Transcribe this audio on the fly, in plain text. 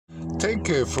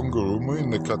Renke Fungurumu in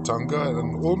the Katanga,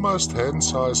 an almost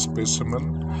hand-sized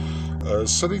specimen,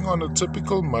 sitting on a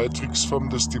typical matrix from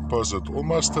this deposit,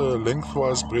 almost a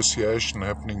lengthwise brecciation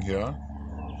happening here,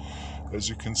 as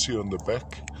you can see on the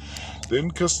back.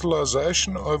 Then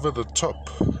crystallization over the top.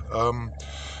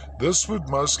 This would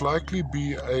most likely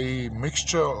be a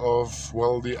mixture of,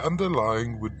 well, the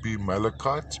underlying would be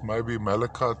malachite, maybe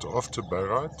malachite after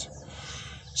barite.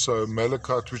 So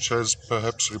malachite which has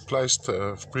perhaps replaced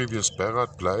previous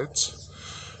barite blades.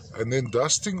 And then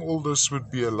dusting all this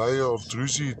would be a layer of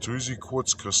druzy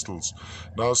quartz crystals.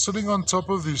 Now sitting on top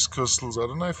of these crystals, I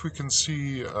don't know if we can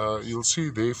see, you'll see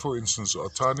there for instance are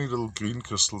tiny little green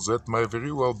crystals. That may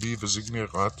very well be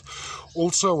visignorite.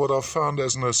 Also what I've found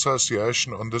as an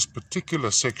association on this particular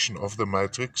section of the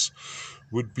matrix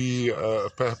would be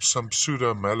perhaps some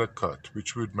pseudo malachite,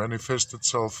 which would manifest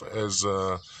itself as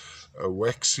a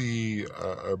waxy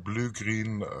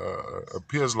blue-green,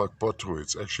 appears like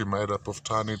botryoids, actually made up of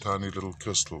tiny little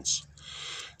crystals.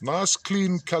 Nice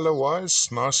clean color-wise,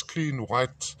 nice clean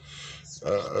white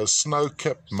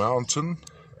snow-capped mountain,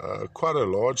 quite a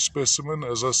large specimen,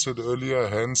 as I said earlier,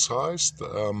 hand-sized.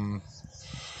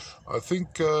 I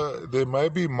think there may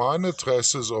be minor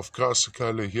traces of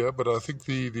chrysocolla here, but I think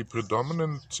the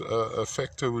predominant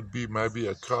factor would be maybe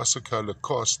a chrysocolla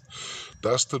cast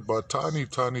dusted by tiny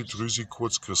druzy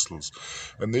quartz crystals.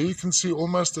 And there you can see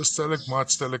almost a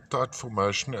stalagmite-stalactite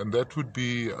formation, and that would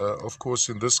be, of course,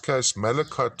 in this case,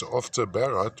 malachite after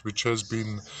barite, which has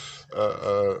been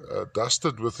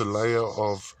dusted with a layer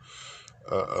of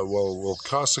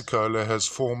chrysocolla has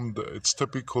formed its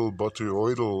typical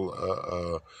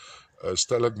botryoidal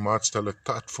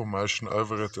stalagmite-stalactite formation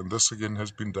over it, and this again has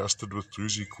been dusted with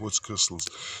druzy quartz crystals.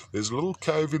 There's a little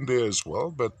cave in there as well,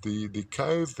 but the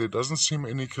cave, there doesn't seem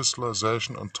any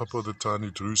crystallization on top of the tiny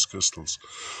druze crystals.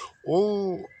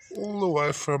 All the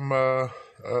way from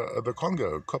the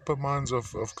Congo, copper mines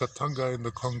of Katanga in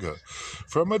the Congo.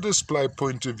 From a display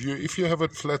point of view, if you have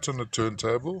it flat on a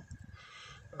turntable,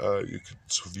 you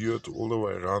could view it all the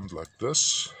way around like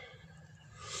this.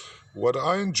 What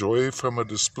I enjoy from a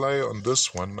display on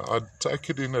this one, I'd take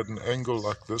it in at an angle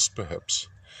like this perhaps.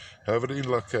 Have it in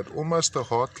like that, almost a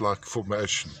heart-like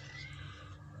formation.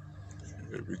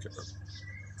 There we go.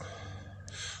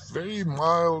 Very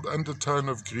mild undertone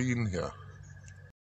of green here.